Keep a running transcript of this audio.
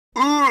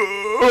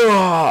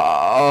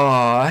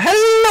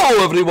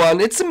Hello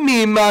everyone, it's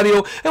me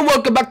Mario, and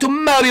welcome back to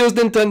Mario's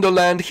Nintendo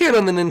Land here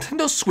on the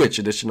Nintendo Switch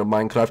edition of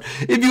Minecraft.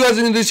 If you guys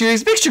are new to this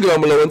series, make sure you go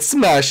down below and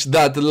smash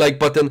that like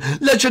button.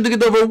 Let's try to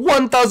get over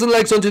 1,000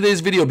 likes on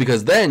today's video,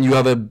 because then you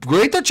have a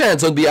greater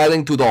chance of be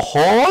adding to the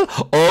Hall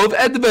of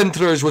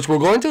Adventurers, which we're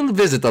going to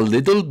visit a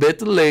little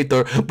bit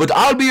later. But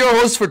I'll be your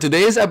host for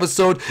today's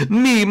episode,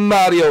 me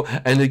Mario.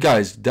 And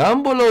guys,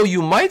 down below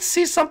you might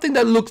see something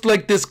that looks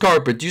like this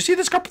carpet. Do you see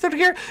this carpet over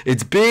here?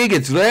 It's big,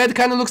 it's red,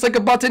 kind of looks like a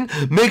button.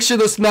 Make sure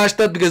to smash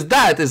that, because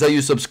that is how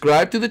you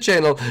subscribe to the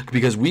channel,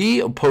 because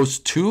we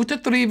post 2 to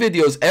 3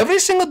 videos every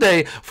single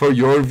day for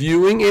your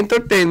viewing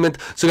entertainment.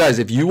 So guys,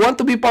 if you want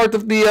to be part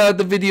of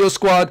the video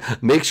squad,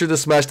 make sure to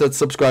smash that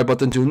subscribe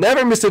button to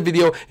never miss a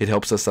video. It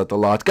helps us out a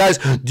lot. Guys,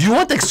 do you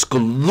want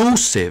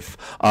exclusive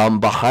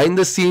behind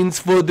the scenes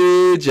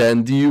footage,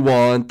 and do you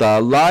want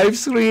live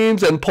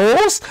streams and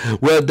polls?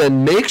 Well,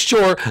 then make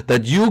sure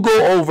that you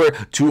go over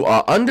to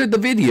under the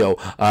video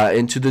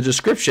into the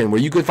description,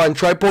 where you can find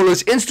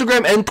Tripolar's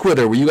Instagram and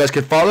Twitter, where you guys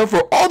can follow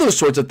for all those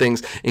sorts of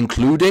things,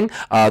 including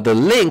the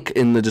link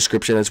in the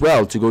description as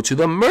well to go to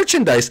the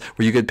merchandise,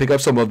 where you can pick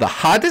up some of the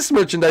hottest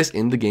merchandise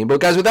in the game.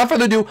 But guys, without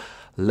further ado,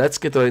 let's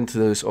get right into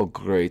this. Oh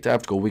great, I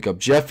have to go wake up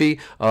Jeffy.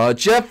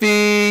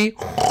 Jeffy!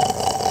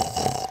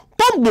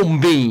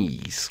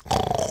 Bumblebees!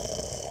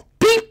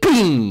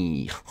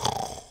 Pee-pee!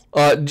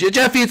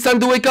 Jeffy, it's time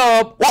to wake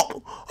up.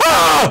 Whoa!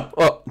 Ah!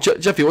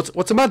 Jeffy, what's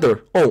the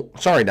matter? Oh,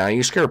 sorry, Nine,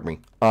 you scared me.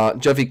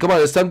 Jeffy, come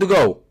on, it's time to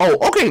go. Oh,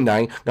 okay,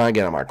 Nine. Gotta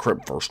get out of my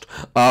crib first.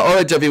 All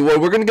right, Jeffy, well,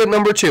 we're gonna get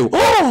number 2.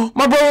 Oh,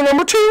 my brother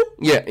number 2?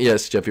 Yeah,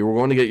 yes, Jeffy, we're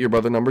going to get your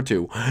brother number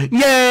 2.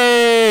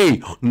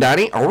 Yay!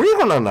 Daddy, are we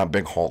going on that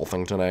big haul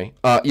thing today?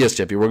 Yes,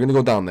 Jeffy, we're gonna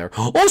go down there.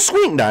 Oh,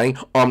 sweet, Daddy.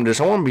 Does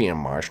someone be in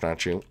my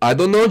statue? I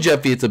don't know,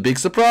 Jeffy, it's a big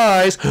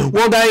surprise.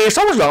 Well, Daddy, if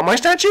someone's not my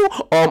statue,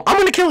 I'm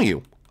gonna kill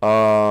you.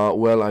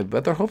 Well, I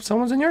better hope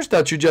someone's in your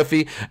statue,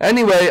 Jeffy.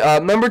 Anyway,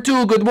 number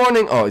 2, good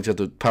morning. Oh, you have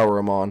to power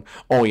him on.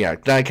 Oh, yeah.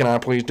 Dad, can I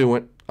please do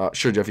it?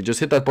 Sure, Jeffy.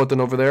 Just hit that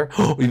button over there.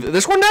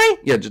 This one, Daddy?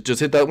 Yeah, just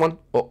hit that one.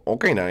 Oh,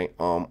 okay, Daddy.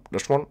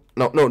 This one?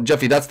 No,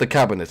 Jeffy, that's the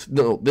cabinet.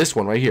 No, this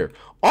one right here.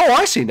 Oh,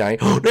 I see, Daddy.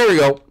 There we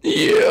go.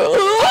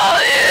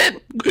 Yeah.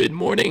 Good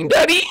morning,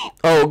 Daddy.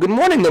 Oh, good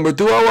morning, number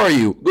 2. How are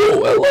you?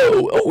 Oh,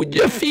 hello. Oh,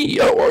 Jeffy.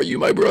 How are you,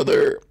 my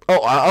brother? Oh,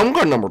 I'm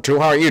good, number 2.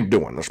 How are you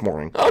doing this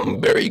morning?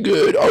 I'm very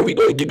good. Are we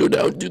going to go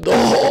down to the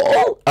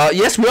hall?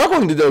 Yes, we are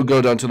going to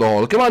go down to the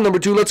hall. Come on, number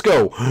 2, let's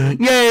go.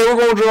 Yay, we're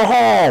going to the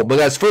hall. But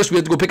guys, first we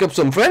have to go pick up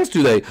some friends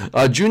today.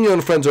 Junior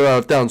and friends are out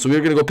of town, so we're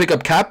going to go pick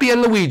up Cappy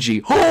and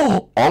Luigi.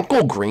 Oh,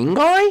 Uncle Green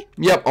Guy?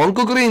 Yep,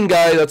 Uncle Green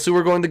Guy. That's who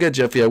we're going to get,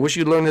 Jeffy. I wish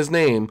you'd learn his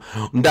name.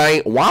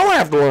 Why would I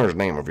have to learn his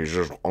name if he's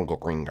just Uncle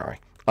Green Guy?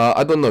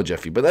 I don't know,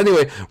 Jeffy. But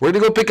anyway, we're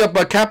going to go pick up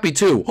Cappy,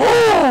 too.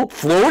 Oh,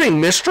 floating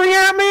mystery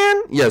hat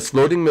man? Yes,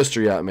 floating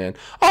mystery hat man.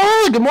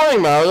 Oh, good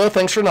morning, Mario.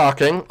 Thanks for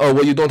knocking. Oh,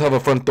 well, you don't have a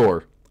front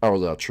door. Oh,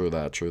 yeah, true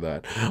that.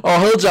 Oh,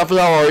 hello, Jeffy.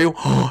 How are you?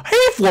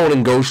 Hey,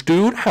 floating ghost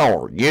dude.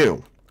 How are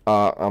you?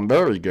 I'm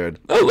very good.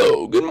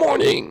 Hello, good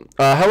morning.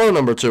 Hello,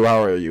 number 2.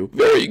 How are you?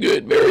 Very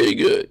good, very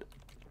good.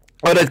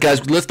 Alright,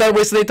 guys, let's not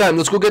waste any time.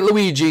 Let's go get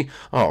Luigi.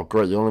 Oh,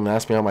 great. You don't even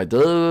ask me how my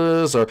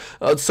does. Or,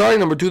 sorry,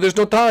 number 2, there's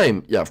no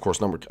time. Yeah, of course,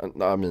 I'm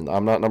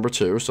not number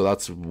 2, so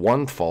that's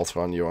one fault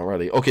on you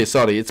already. Okay,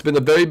 sorry. It's been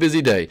a very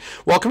busy day.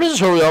 Well, can we just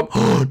hurry up?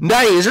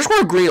 Nay, is this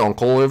where Green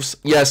Uncle lives?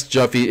 Yes,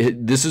 Jeffy.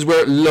 This is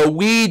where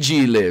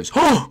Luigi lives.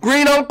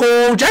 Green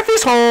Uncle!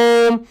 Jeffy's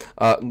home!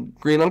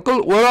 Green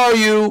Uncle, where are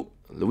you?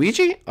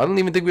 Luigi? I don't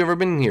even think we've ever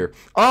been here.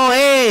 Oh,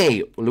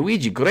 hey!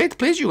 Luigi, great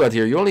place you got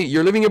here.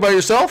 You're living here by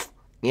yourself?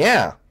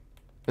 Yeah.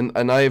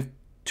 And I have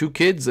 2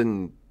 kids,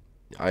 and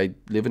I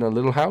live in a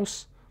little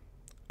house?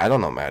 I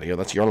don't know, Mario.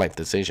 That's your life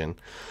decision.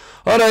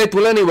 Alright,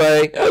 well,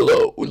 anyway.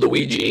 Hello,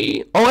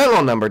 Luigi. Oh,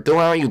 hello, number 2.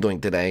 How are you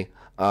doing today?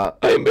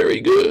 I'm very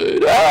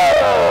good.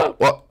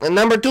 Well,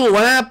 number 2,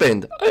 what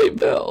happened? I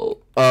fell.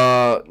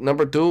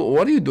 Number 2,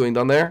 what are you doing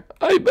down there?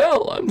 I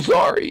fell. I'm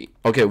sorry.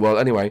 Okay, well,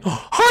 anyway.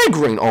 Hi,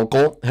 Green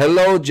Uncle.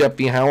 Hello,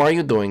 Jeffy. How are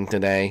you doing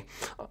today?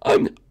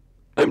 I'm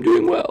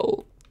doing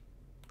well.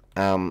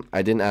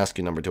 I didn't ask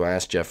you, number 2. I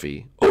asked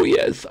Jeffy. Oh,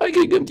 yes, I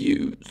get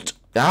confused.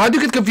 How do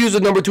you get confused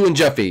with number 2 and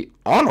Jeffy?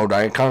 I don't know,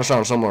 that kind of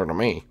sounds similar to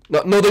me.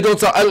 No, they don't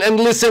sound. And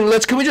listen,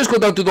 can we just go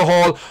down to the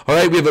hall? All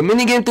right, we have a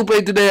mini game to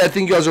play today. I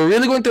think you guys are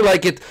really going to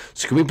like it.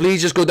 So can we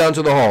please just go down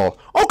to the hall?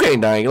 Okay,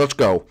 Danny, let's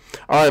go.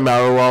 All right,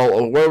 Mario.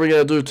 Well, what are we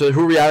gonna do?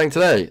 Who are we adding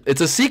today?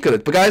 It's a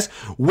secret, but guys,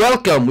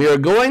 welcome. We are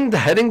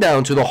heading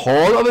down to the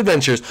Hall of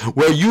Adventures,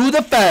 where you,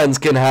 the fans,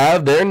 can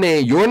have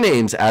your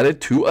names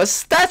added to a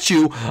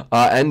statue,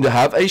 and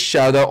have a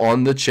shout out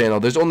on the channel.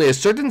 There's only a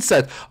certain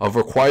set of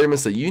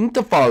requirements that you need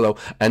to follow,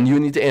 and you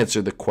need to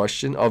answer the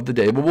question of the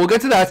day. But we'll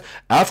get to that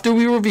after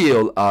we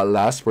reveal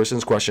last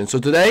person's question. So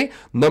today,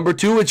 number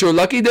 2, it's your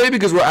lucky day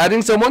because we're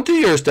adding someone to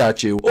your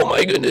statue. Oh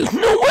my goodness,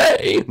 no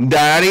way!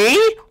 Daddy?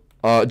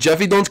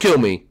 Jeffy, don't kill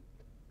me.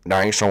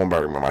 Daddy, someone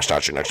better be my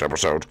statue next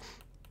episode.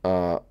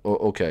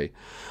 Okay.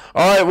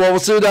 Alright, well, we'll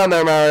see you down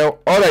there, Mario.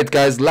 Alright,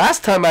 guys,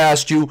 last time I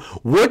asked you,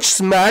 which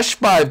Smash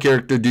 5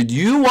 character did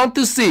you want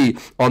to see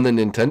on the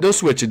Nintendo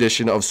Switch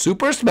edition of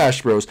Super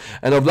Smash Bros?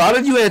 And a lot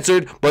of you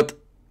answered, but...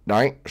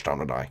 Nine, it's time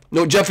to die.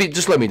 No, Jeffy,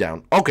 just let me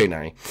down. Okay,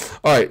 Nine.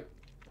 Alright.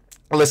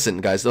 Listen,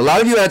 guys, a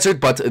lot of you answered,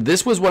 but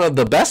this was one of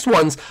the best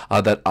ones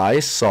that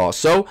I saw.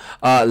 So,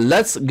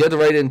 let's get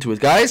right into it,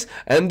 guys.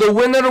 And the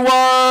winner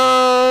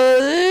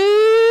was...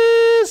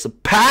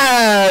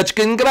 Patch.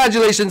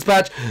 Congratulations,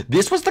 Patch.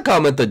 This was the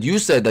comment that you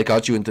said that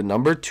got you into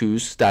number 2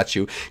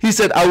 statue. He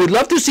said, I would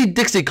love to see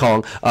Dixie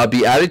Kong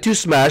be added to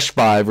Smash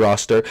 5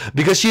 roster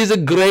because she is a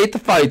great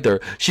fighter.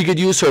 She could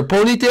use her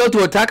ponytail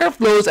to attack her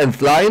flows and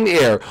fly in the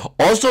air.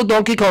 Also,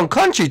 Donkey Kong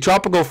Country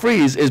Tropical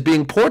Freeze is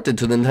being ported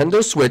to the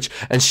Nintendo Switch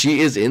and she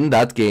is in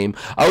that game.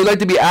 I would like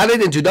to be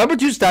added into number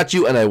 2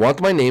 statue and I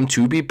want my name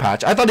to be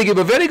Patch. I thought he gave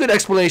a very good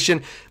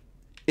explanation,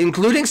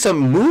 including some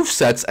move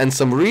sets and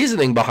some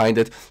reasoning behind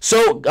it.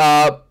 So,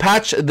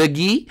 Patch the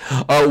Gee,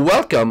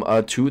 welcome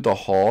to the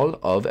Hall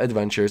of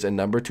Adventures and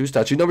number 2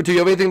 statue. Number 2, you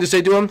have anything to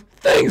say to him?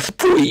 Thanks,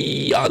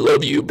 Pre. I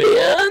love you,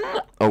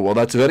 man. Oh, well,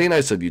 that's very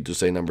nice of you to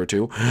say, number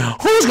 2.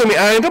 Who's going to be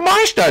added to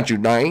my statue,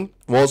 Nine?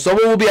 Well,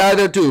 someone will be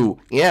added to.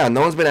 Yeah,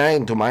 no one's been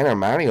added to mine or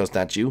Mario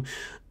statue.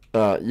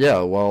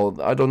 Yeah, well,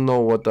 I don't know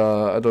what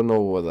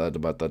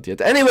about that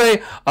yet.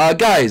 Anyway,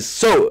 guys,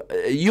 so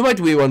you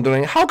might be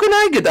wondering, how can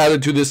I get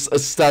added to this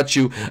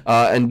statue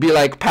and be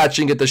like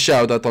patching it a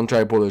shout out on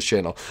Tripolar's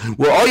channel?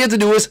 Well, all you have to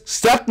do is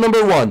step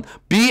number 1,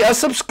 be a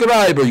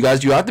subscriber. You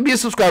guys, you have to be a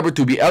subscriber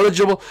to be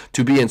eligible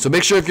to be in. So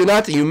make sure if you're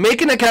not, you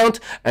make an account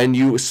and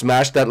you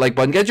smash that like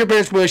button. Get your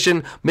parents'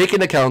 permission, make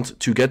an account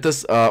to get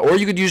this, or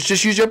you could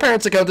just use your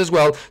parents' account as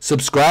well.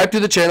 Subscribe to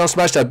the channel,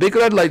 smash that big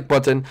red like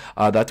button.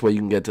 That way you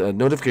can get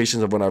notifications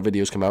of when our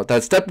videos come out.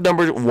 That's step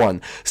number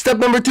 1. Step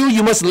number 2,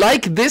 you must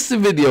like this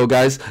video,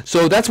 guys.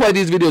 So that's why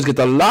these videos get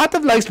a lot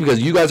of likes,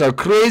 because you guys are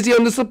crazy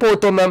on the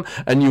support on them,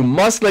 and you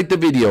must like the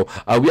video.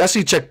 We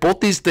actually check both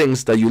these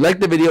things, that you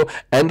like the video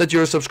and that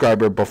you're a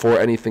subscriber, before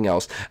anything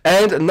else.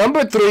 And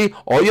number 3,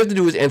 all you have to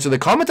do is answer the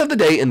comment of the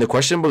day in the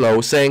question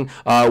below, saying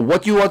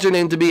what you want your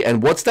name to be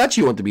and what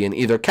statue you want to be in,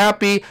 either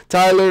Cappy,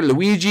 Tyler,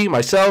 Luigi,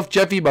 myself,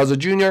 Jeffy, Bowser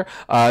Jr.,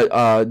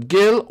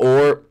 Gil,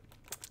 or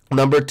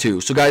number 2.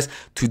 So guys,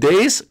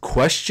 today's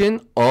question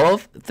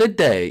of the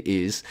day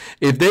is,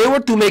 if they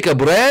were to make a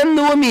brand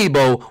new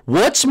amiibo,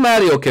 which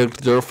Mario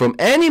character from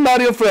any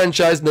Mario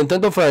franchise,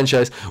 Nintendo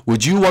franchise,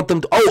 would you want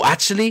them to... Oh,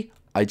 actually,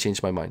 I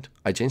changed my mind.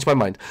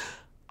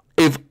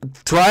 If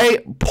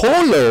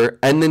Tripolar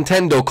and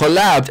Nintendo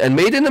collabed and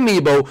made an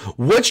amiibo,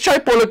 which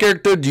Tripolar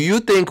character do you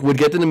think would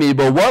get an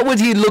amiibo? What would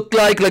he look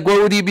like? Like, what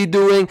would he be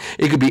doing?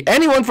 It could be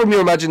anyone from your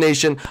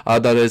imagination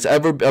that has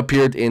ever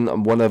appeared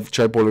in one of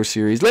Tripolar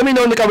series. Let me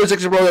know in the comment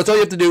section below. That's all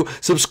you have to do.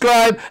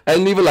 Subscribe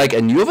and leave a like,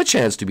 and you have a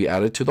chance to be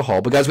added to the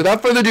hall. But guys,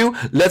 without further ado,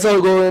 let's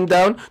all go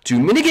down to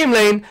Minigame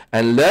Lane,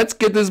 and let's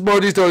get this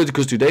party started,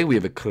 because today we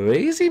have a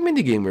crazy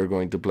minigame we're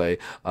going to play,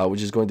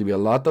 which is going to be a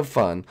lot of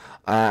fun.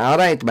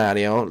 Alright,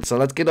 Mario. So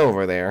let's get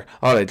over there.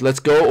 Alright, let's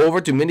go over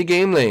to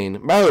Minigame Lane.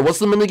 Mario, what's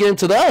the minigame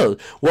today?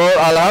 Well,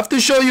 I'll have to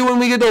show you when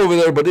we get over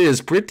there, but it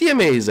is pretty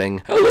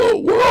amazing. Hello,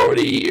 we're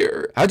already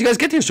here. How'd you guys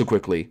get here so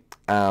quickly?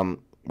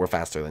 We're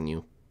faster than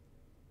you.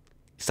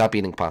 Stop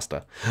eating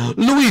pasta.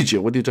 Luigi,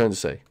 what are you trying to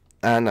say?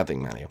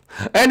 Nothing, Mario.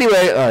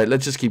 Anyway, alright,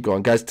 let's just keep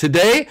going, guys.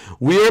 Today,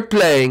 we are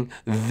playing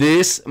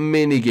this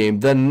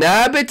minigame, the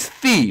Nabbit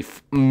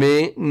Thief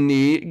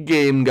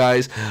minigame,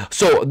 guys.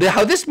 So,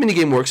 how this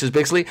minigame works is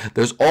basically,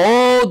 there's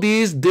all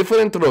these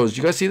different rows.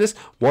 You guys see this?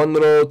 1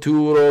 row,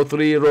 2 row,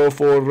 3 row,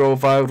 4 row,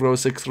 5 row,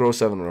 6 row,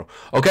 7 row.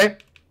 Okay?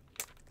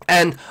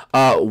 And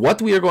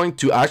what we are going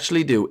to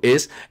actually do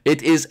is,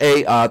 it is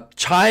a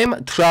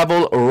time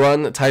travel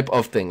run type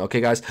of thing, okay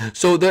guys?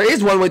 So there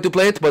is one way to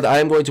play it, but I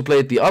am going to play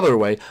it the other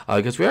way,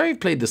 because we already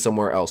played this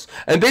somewhere else.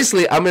 And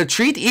basically, I'm going to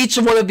treat each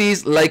one of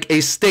these like a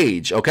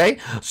stage, okay?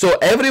 So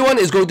everyone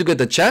is going to get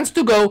the chance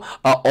to go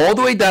all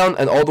the way down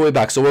and all the way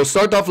back. So we'll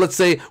start off, let's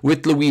say,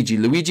 with Luigi.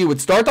 Luigi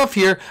would start off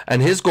here,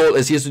 and his goal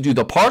is he has to do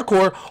the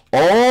parkour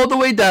all the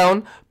way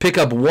down, pick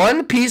up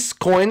 1 piece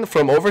coin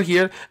from over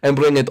here, and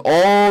bring it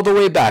all the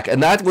way back.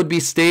 And that would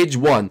be stage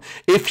 1.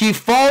 If he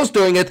falls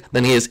during it,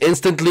 then he is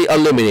instantly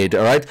eliminated,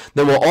 alright?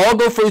 Then we'll all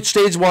go through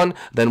stage 1,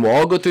 then we'll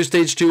all go through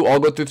stage 2, all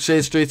go through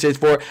stage 3, stage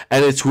 4,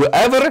 and it's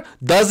whoever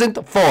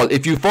doesn't fall.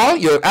 If you fall,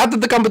 you're out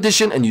of the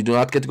competition, and you do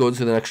not get to go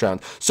to the next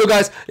round. So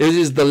guys, it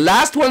is the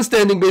last one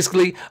standing,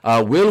 basically,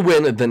 will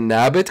win the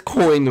Nabbit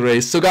coin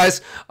race. So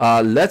guys,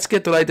 let's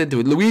get right into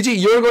it. Luigi,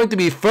 you're going to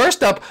be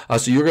first up,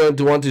 so you're going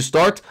to want to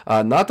start,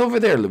 not over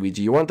there,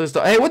 Luigi. You want to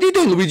start... Hey, what are you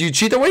doing, Luigi? You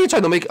cheater? What are you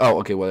trying to make... Oh,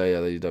 okay, well, yeah,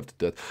 you have to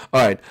do it.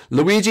 Alright,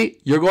 Luigi,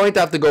 you're going to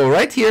have to go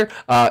right here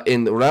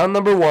in round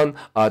number 1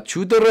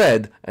 to the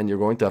red, and you're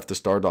going to have to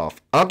start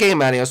off. Okay,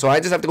 Mario, so I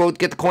just have to go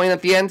get the coin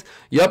at the end?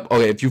 Yep,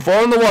 okay, if you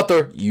fall in the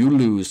water, you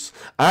lose.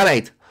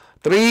 Alright,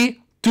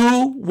 3,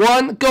 2,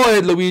 1. Go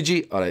ahead,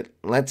 Luigi. All right,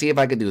 let's see if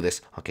I can do this.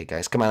 Okay,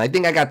 guys, come on. I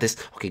think I got this.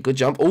 Okay, good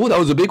jump. Oh, that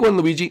was a big one,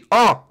 Luigi.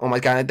 Oh my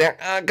God, right there.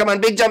 Come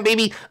on, big jump,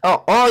 baby.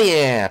 Oh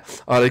yeah.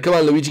 All right, come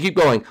on, Luigi, keep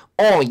going.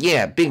 Oh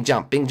yeah, big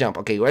jump, big jump.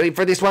 Okay, ready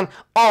for this one?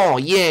 Oh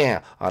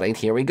yeah. All right,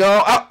 here we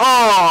go.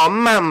 Oh,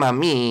 mamma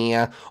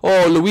mia.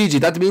 Oh, Luigi,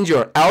 that means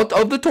you're out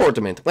of the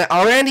tournament. Well,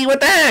 already, what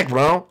the heck,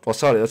 bro? Oh,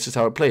 sorry, that's just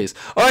how it plays.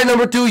 All right,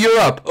 number 2, you're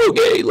up.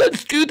 Okay,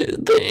 let's do this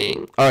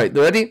thing. All right,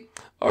 ready?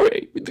 All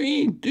right,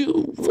 3,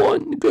 2,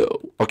 1,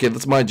 go. Okay,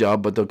 that's my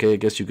job, but okay, I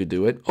guess you could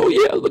do it. Oh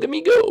yeah, look at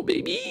me go,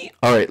 baby.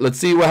 All right, let's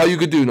see how you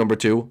could do, number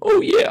 2.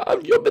 Oh yeah,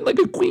 I'm jumping like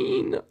a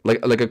queen.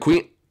 Like a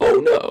queen? Oh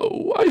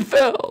no, I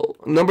fell.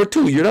 Number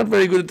 2, you're not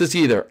very good at this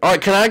either. All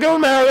right, can I go,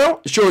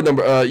 Mario? Sure,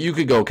 you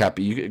could go,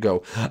 Cappy. You could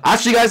go.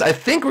 Actually, guys, I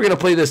think we're gonna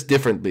play this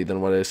differently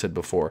than what I said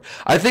before.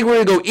 I think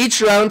we're gonna go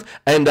each round,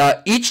 and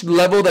each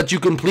level that you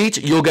complete,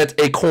 you'll get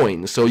a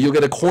coin. So you'll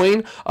get a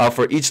coin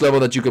for each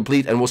level that you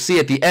complete, and we'll see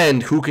at the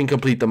end who can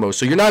complete the most.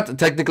 So you're not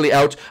technically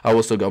out. I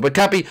will still go. But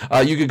Cappy,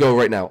 you could go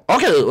right now.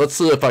 Okay, let's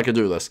see if I can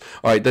do this.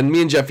 All right, then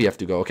me and Jeffy have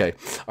to go. Okay.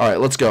 All right,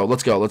 let's go.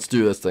 Let's go. Let's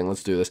do this thing.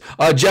 Let's do this.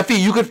 Jeffy,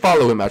 you could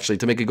follow him actually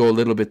to make it go a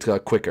little bit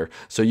quicker.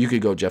 So you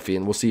could go, Jeffy,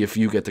 and we'll see if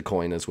you get the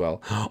coin as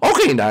well.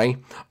 Okay, now.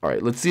 All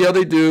right, let's see how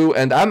they do.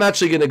 And I'm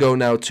actually gonna go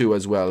now too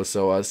as well.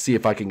 So see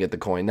if I can get the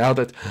coin now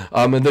that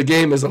the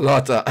game is a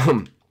lot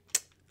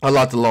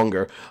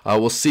longer.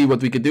 We'll see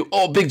what we can do.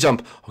 Oh, big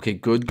jump. Okay,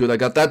 good. I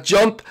got that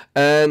jump.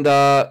 And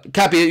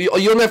Cappy,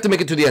 you only have to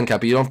make it to the end,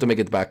 Cappy. You don't have to make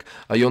it back.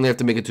 You only have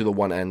to make it to the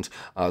one end.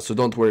 So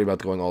don't worry about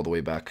going all the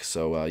way back.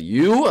 So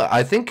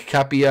I think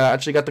Cappy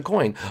actually got the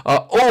coin.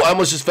 Oh, I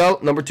almost just fell.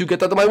 Number 2,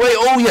 get out of my way.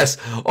 Oh, yes.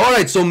 All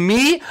right, so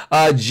me,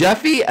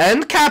 Jeffy,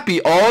 and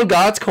Cappy all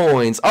got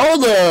coins.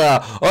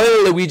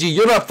 Oh, Luigi,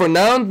 you're up for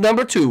now,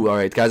 number 2. All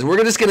right, guys,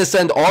 we're just going to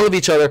send all of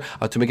each other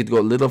to make it go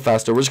a little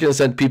faster. We're just going to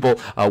send people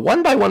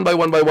one by one.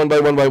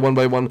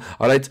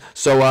 All right,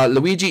 so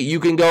Luigi, you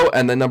can go,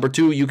 and then number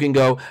 2, you can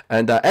go,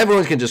 and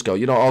everyone can just go.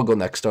 I'll go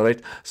next. All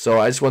right, so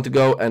I just want to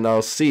go, and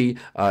I'll see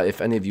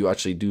if any of you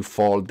actually do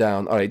fall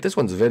down. All right, this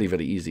one's very,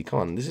 very easy. Come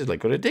on, this is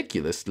like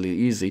ridiculously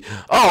easy.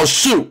 Oh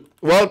shoot.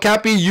 Well,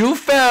 Cappy, you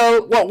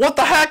fell. What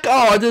the heck?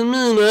 Oh, I didn't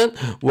mean it.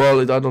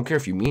 Well, I don't care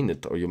if you mean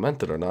it or you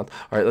meant it or not.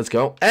 All right, let's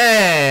go.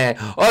 All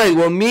right,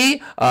 well,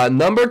 me,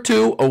 number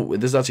 2. Oh,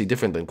 this is actually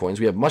different than coins.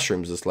 We have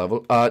mushrooms this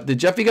level. Did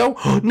Jeffy go?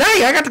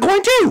 Nay, I got the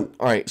coin too.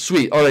 All right,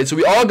 sweet. All right, so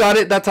we all got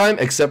it that time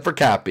except for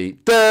Cappy.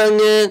 Dang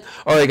it.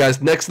 All right,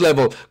 guys, next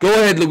level. Go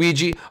ahead,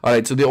 Luigi. All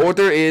right, so the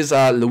order is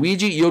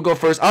Luigi, you'll go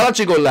first. I'll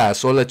actually go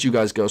last, so I'll let you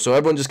guys go. So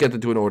everyone just get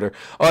into an order.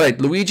 All right,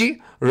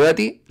 Luigi,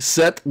 ready,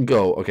 set,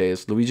 go. Okay,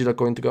 is Luigi not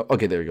going to go?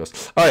 Okay, there he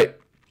goes. All right.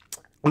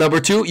 Number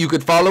 2, you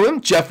could follow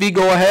him. Jeffy,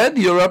 go ahead.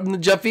 You're up,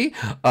 Jeffy.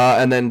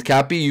 And then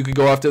Cappy, you could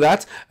go after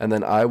that. And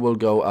then I will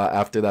go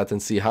after that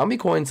and see how many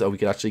coins we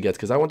could actually get.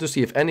 Because I want to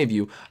see if any of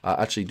you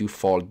actually do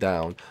fall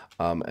down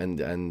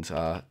and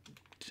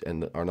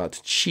are not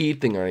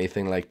cheating or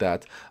anything like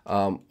that.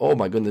 Oh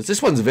my goodness,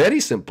 this one's very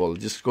simple.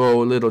 Just go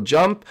little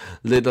jump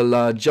right there,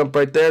 little jump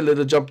right there,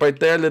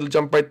 little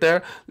jump right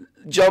there,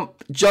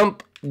 jump,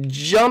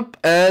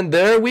 and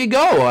there we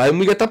go. And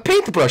we got the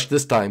paintbrush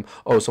this time.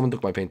 Oh, someone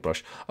took my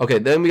paintbrush. Okay,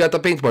 then we got the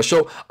paintbrush.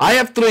 So I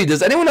have 3.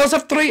 Does anyone else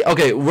have 3?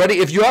 Okay, ready?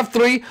 If you have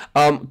 3,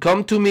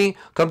 come to me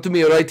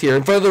right here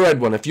in front of the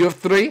red one. If you have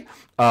 3,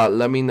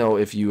 let me know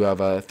if you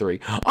have 3.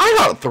 I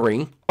got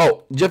 3.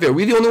 Oh, Jeffy, are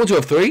we the only ones who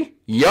have 3?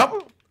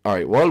 Yup. All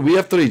right, well, we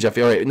have 3,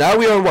 Jeffy. All right, now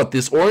we are on what?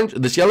 This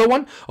yellow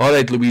one? All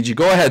right, Luigi,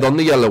 go ahead on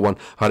the yellow one.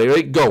 All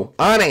right, go.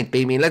 All right,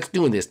 baby, let's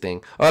do this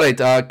thing. All right,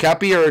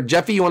 Cappy or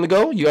Jeffy, you want to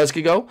go? You guys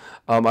can go.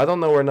 I don't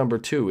know where number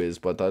 2 is,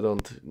 but I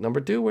don't.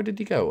 Number 2, where did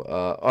he go?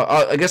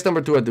 I guess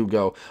number 2 I do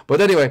go. But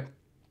anyway.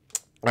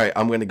 All right,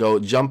 I'm going to go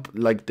jump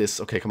like this.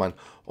 Okay, come on.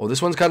 Oh,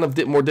 this one's kind of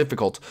more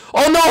difficult.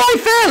 Oh, no, I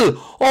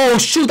fell. Oh,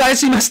 shoot, I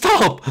actually messed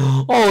up.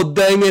 Oh,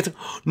 dang it.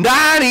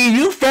 Daddy,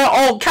 you fell.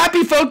 Oh,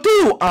 Cappy fell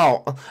too.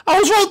 Oh, I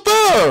was right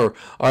there.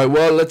 All right,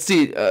 well, let's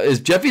see.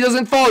 If Jeffy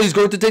doesn't fall, he's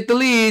going to take the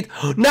lead.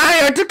 Nah,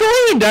 I took the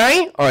lead,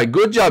 Daddy. All right,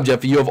 good job,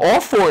 Jeffy. You have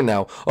all 4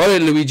 now. All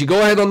right, Luigi,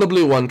 go ahead on the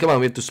blue one. Come on,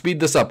 we have to speed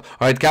this up.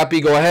 All right,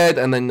 Cappy, go ahead.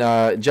 And then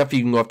Jeffy,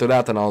 you can go after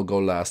that, and I'll go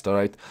last. All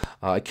right.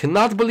 I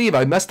cannot believe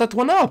I messed that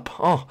one up.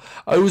 Oh,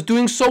 I was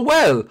doing so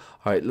well.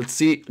 All right, let's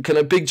see. Can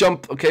I big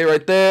jump? Okay,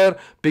 right there.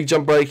 Big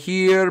jump right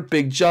here.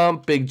 Big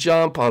jump, big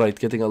jump. All right,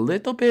 getting a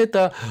little bit.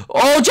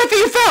 Oh, Jeffy,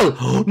 you fell.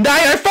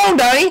 I found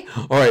Danny.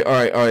 All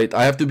right.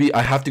 I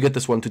have to get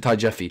this one to tie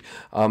Jeffy.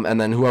 And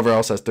then whoever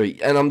else has 3.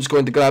 And I'm just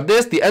going to grab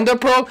this, the Ender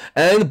Pearl,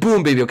 and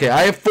boom, baby. Okay,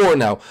 I have 4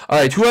 now. All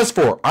right, who has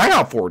 4? I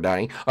got 4,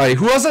 Danny. All right,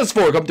 who else has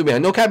 4? Come to me. I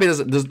know Cappy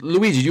does. Does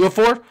Luigi? Do you have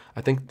 4?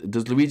 I think.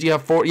 Does Luigi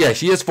have 4? Yeah,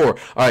 he has 4. All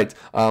right.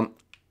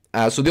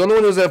 So the only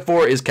one who's at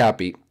 4 is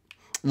Cappy.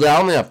 Yeah,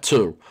 I only have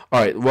 2. All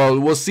right, well,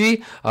 we'll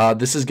see.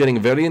 This is getting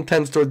very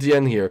intense towards the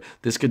end here.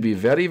 This could be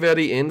very,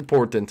 very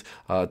important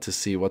to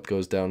see what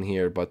goes down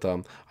here. But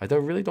I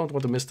really don't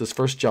want to miss this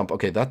first jump.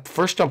 Okay, that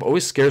first jump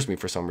always scares me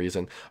for some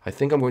reason. I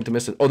think I'm going to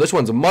miss it. Oh, this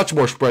one's much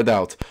more spread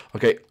out.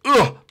 Okay,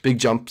 big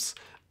jumps.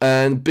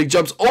 And big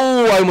jumps.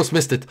 Oh, I almost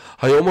missed it.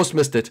 I almost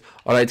missed it.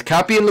 All right,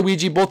 Cappy and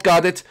Luigi both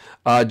got it.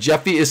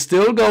 Jeffy is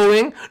still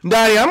going.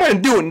 Daddy, I'm going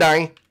to do it,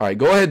 Daddy. All right,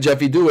 go ahead,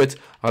 Jeffy. Do it.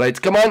 All right,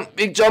 come on.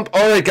 Big jump.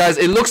 All right, guys.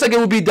 It looks like it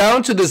will be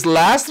down to this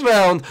last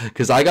round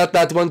because I got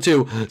that one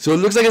too. So it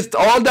looks like it's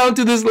all down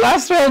to this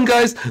last round,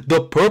 guys.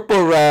 The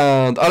purple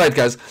round. All right,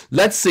 guys.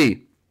 Let's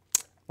see.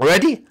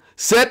 Ready?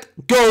 Set,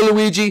 go,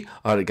 Luigi.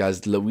 All right,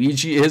 guys,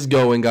 Luigi is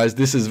going, guys.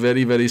 This is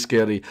very, very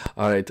scary.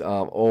 All right,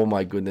 oh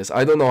my goodness.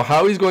 I don't know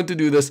how he's going to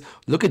do this.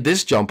 Look at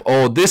this jump.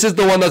 Oh, this is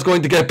the one that's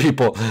going to get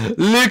people.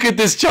 Look at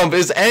this jump.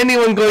 Is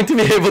anyone going to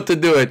be able to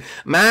do it?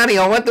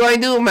 Mario, what do I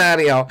do,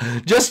 Mario?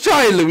 Just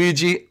try,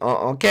 Luigi.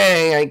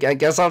 Okay, I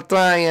guess I'll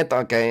try it.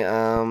 Okay,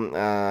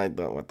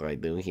 what do I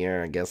do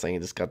here? I guess I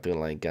just got to,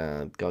 like,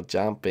 go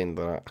jump in.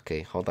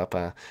 Okay, hold up.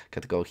 Got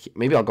to go here.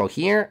 Maybe I'll go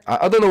here.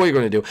 I don't know what you're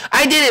going to do.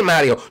 I did it,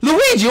 Mario.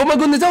 Luigi, oh my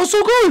goodness, that was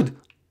so good.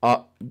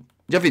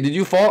 Jeffy, did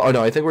you fall? Oh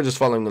no, I think we're just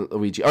following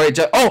Luigi. All right,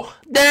 oh,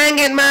 dang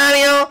it,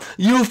 Mario,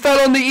 you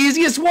fell on the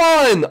easiest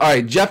one. All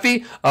right,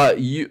 Jeffy,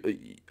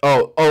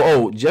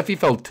 Jeffy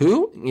fell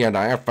too. Yeah, no,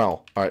 I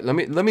fell. All right,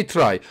 let me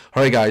try.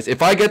 All right, guys,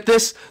 if I get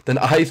this, then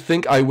I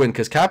think I win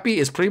because Cappy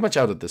is pretty much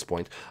out at this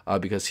point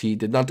because he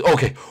did not.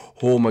 Okay.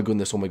 Oh my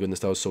goodness,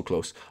 that was so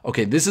close.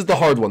 Okay, this is the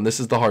hard one.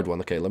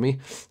 Okay, let me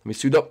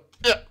suit up.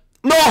 Yeah.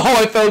 No,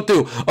 I fell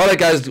too. All right,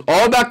 guys,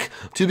 all back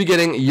to the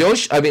beginning.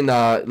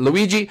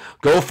 Luigi,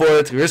 go for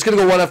it. We're just gonna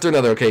go one after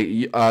another.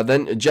 Okay,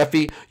 then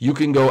Jeffy, you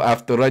can go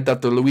right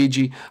after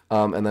Luigi,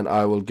 and then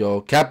I will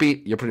go.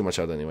 Cappy, you're pretty much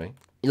out anyway.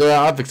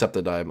 Yeah, I've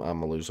accepted I'm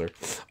a loser.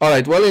 All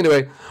right, well,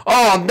 anyway.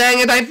 Oh, dang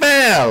it, I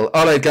fell.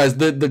 All right, guys,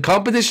 the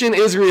competition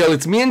is real.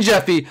 It's me and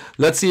Jeffy.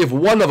 Let's see if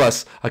one of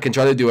us can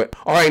try to do it.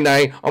 All right,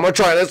 Nine, I'm gonna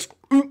try this.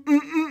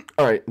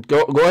 All right,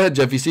 go ahead,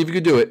 Jeffy. See if you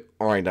can do it.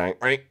 All right, Nine.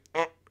 All right.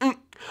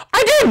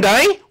 I did,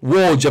 Nine.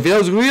 Whoa, Jeffy, that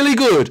was really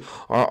good.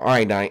 All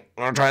right, Nine.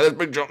 I'm gonna try this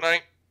big jump, Nine.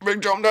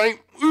 Big jump, Nine.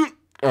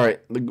 All right,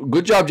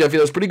 good job, Jeffy.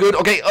 That was pretty good.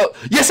 Okay,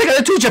 yes, I got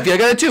a 2, Jeffy. I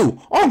got a 2.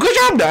 Oh, good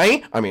job,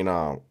 Nine. I mean,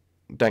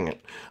 dang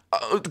it.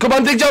 Come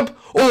on, big jump.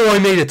 Oh, I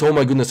made it. Oh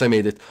my goodness, I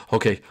made it.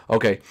 Okay. All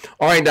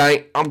right,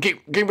 Nine.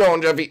 Keep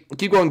going, Jeffy.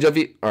 Keep going,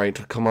 Jeffy. All right,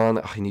 come on.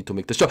 I need to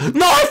make this jump.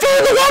 No, I fell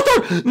in the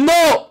water.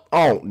 No.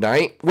 Oh,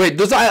 Nine. Wait,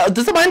 does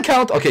the mine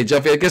count? Okay,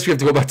 Jeffy, I guess we have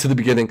to go back to the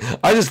beginning.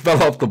 I just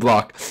fell off the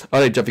block. All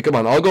right, Jeffy, come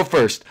on. I'll go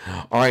first.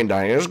 All right,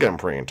 Nine. It's getting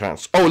pretty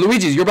intense. Oh,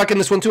 Luigi, you're back in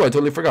this one too. I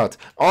totally forgot.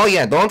 Oh,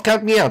 yeah. Don't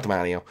count me out,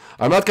 Mario.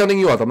 I'm not counting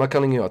you out.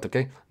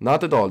 Okay?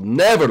 Not at all.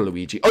 Never,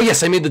 Luigi. Oh,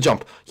 yes, I made the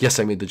jump.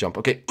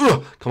 Okay.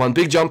 Come on,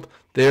 big jump.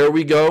 There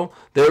we go.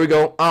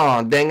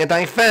 Oh, dang it,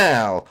 I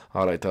fell.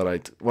 All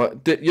right.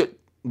 What did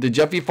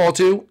Jeffy fall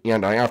too? Yeah,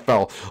 no, I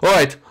fell. All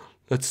right.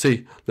 Let's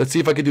see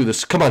if I can do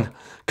this. Come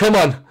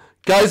on.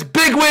 Guys,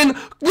 big win.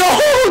 No,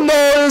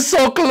 it's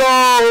so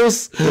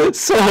close.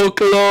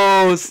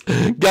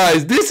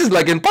 Guys, this is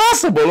like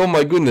impossible. Oh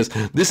my goodness.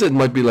 This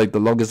might be like the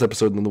longest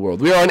episode in the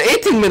world. We are on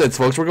 18 minutes,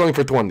 folks. We're going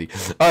for 20.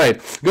 All right,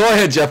 go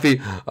ahead,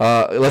 Jeffy.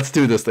 Let's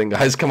do this thing,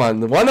 guys. Come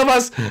on. One of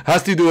us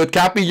has to do it.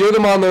 Cappy, you're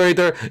the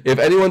moderator. If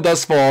anyone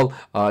does fall,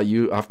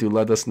 you have to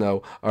let us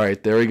know. All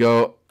right, there we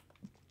go.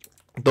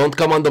 Don't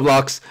come on the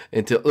blocks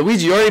until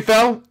Luigi, you already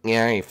fell?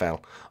 Yeah, I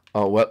fell.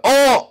 Oh, well.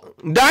 Oh,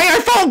 I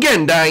fell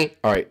again,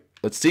 All right.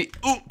 Let's see.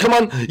 Ooh, come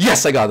on.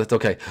 Yes, I got it.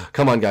 Okay.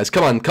 Come on, guys.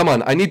 Come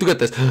on. I need to get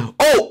this.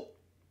 Oh!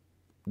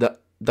 Did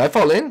I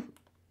fall in?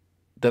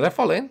 I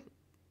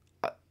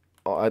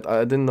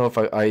didn't know if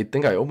I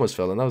think I almost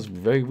fell, and that was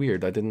very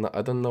weird. I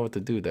don't know what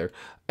to do there.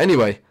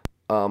 Anyway,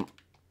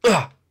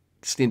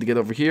 just need to get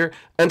over here.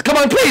 And come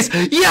on, please!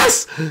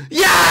 Yes,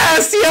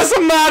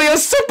 Mario!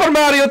 Super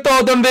Mario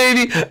Totem,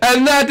 baby!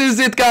 And that is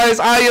it,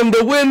 guys. I am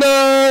the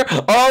winner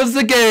of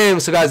the game.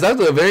 So, guys, that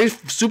was a very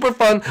super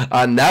fun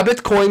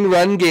Nabbit Coin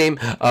Run game.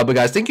 But,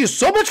 guys, thank you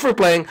so much for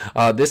playing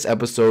this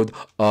episode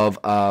of,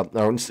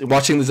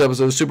 watching this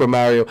episode of Super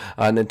Mario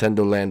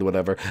Nintendo Land,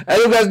 whatever. And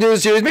if you guys are new to the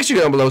series, make sure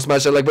you go down below,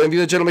 smash that like button. If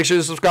you're new to the channel, make sure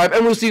to subscribe.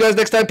 And we'll see you guys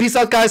next time. Peace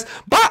out, guys.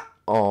 Bye!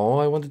 Oh,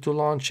 I wanted to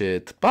launch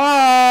it.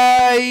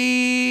 Bye!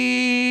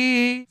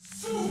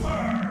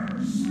 Super!